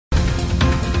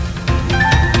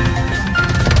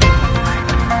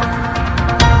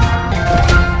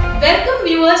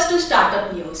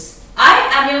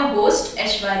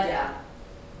Acharya.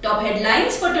 Top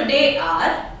headlines for today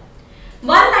are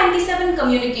 197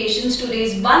 Communications to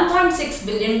raise $1.6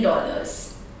 billion.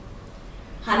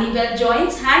 Honeywell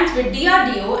joins hands with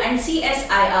DRDO and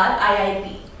CSIR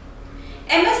IIP.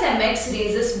 MSMX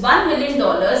raises $1 million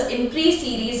in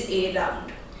pre-Series A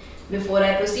round. Before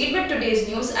I proceed with today's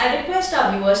news, I request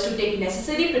our viewers to take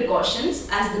necessary precautions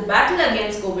as the battle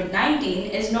against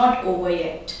COVID-19 is not over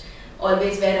yet.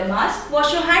 Always wear a mask,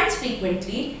 wash your hands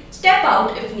frequently, step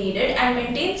out if needed and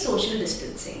maintain social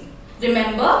distancing.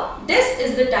 Remember, this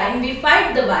is the time we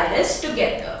fight the virus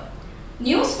together.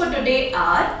 News for today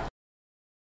are: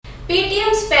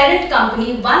 Paytm's parent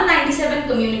company 197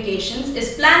 Communications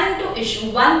is planning to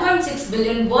issue 1.6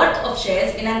 billion worth of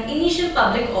shares in an initial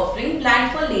public offering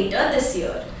planned for later this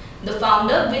year. The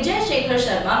founder Vijay Shekhar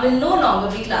Sharma will no longer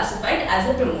be classified as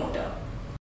a promoter.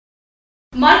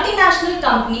 Multinational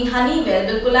company Honeywell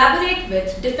will collaborate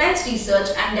with Defence Research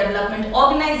and Development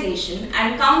Organization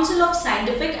and Council of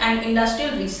Scientific and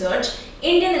Industrial Research,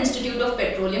 Indian Institute of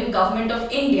Petroleum, Government of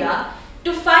India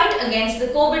to fight against the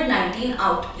COVID-19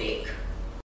 outbreak.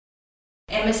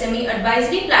 MSME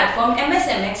advisory platform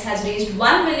MSMX has raised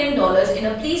 $1 million in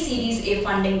a pre-Series A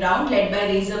funding round led by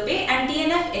Razorpay and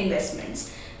TNF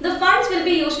Investments. The funds will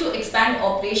be used to expand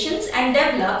operations and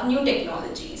develop new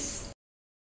technologies.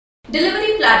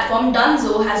 Delivery platform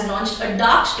Dunzo has launched a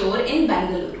dark store in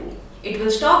Bengaluru. It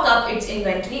will stock up its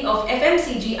inventory of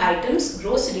FMCG items,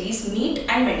 groceries, meat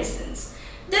and medicines.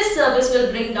 This service will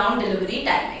bring down delivery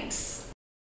timings.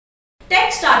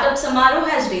 Tech startup Samaro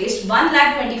has raised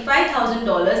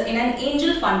 $125,000 in an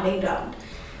angel funding round.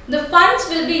 The funds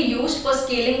will be used for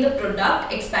scaling the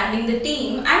product, expanding the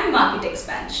team and market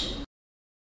expansion.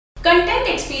 Content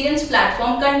experience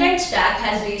platform Content Stack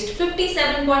has raised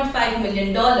 $57.5 million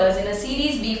in a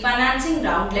Series B financing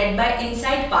round led by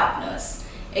Insight Partners.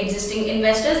 Existing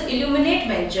investors Illuminate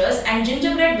Ventures and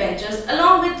Gingerbread Ventures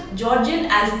along with Georgian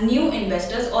as new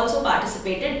investors also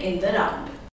participated in the round.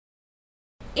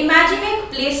 Imaginec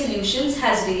Play Solutions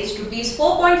has raised Rs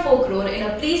 4.4 crore in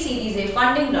a pre-Series A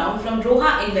funding round from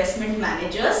Roha Investment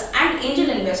Managers and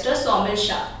angel investor Saumil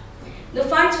Shah. The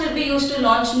funds will be used to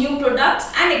launch new products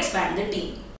and expand the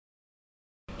team.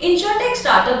 Insurtech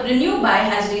startup RenewBuy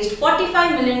has raised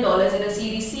 $45 million in a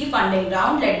Series C funding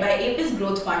round led by Apis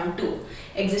Growth Fund 2.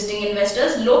 Existing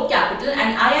investors Loeb Capital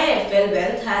and IIFL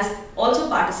Wealth has also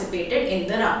participated in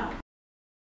the round.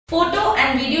 Photo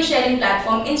and video sharing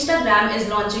platform Instagram is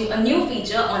launching a new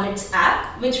feature on its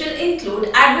app which will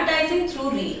include advertising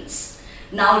through Reels.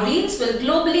 Now Reels will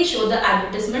globally show the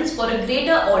advertisements for a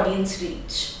greater audience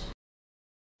reach.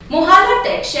 Mohala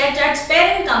Tech, ShareChat's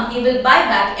parent company, will buy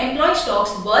back employee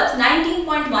stocks worth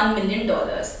 $19.1 million.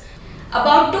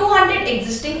 About 200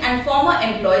 existing and former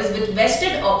employees with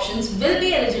vested options will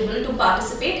be eligible to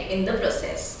participate in the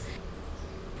process.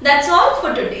 That's all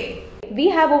for today. We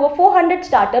have over 400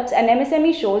 startups and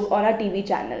MSME shows on our TV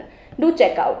channel. Do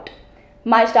check out.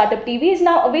 My Startup TV is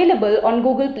now available on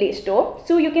Google Play Store,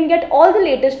 so you can get all the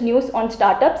latest news on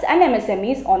startups and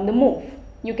MSMEs on the move.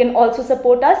 You can also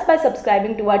support us by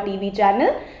subscribing to our TV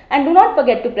channel and do not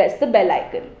forget to press the bell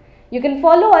icon. You can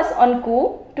follow us on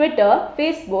Koo, Twitter,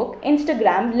 Facebook,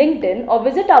 Instagram, LinkedIn or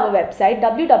visit our website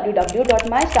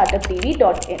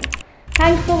www.mystartuptv.in.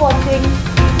 Thanks for watching.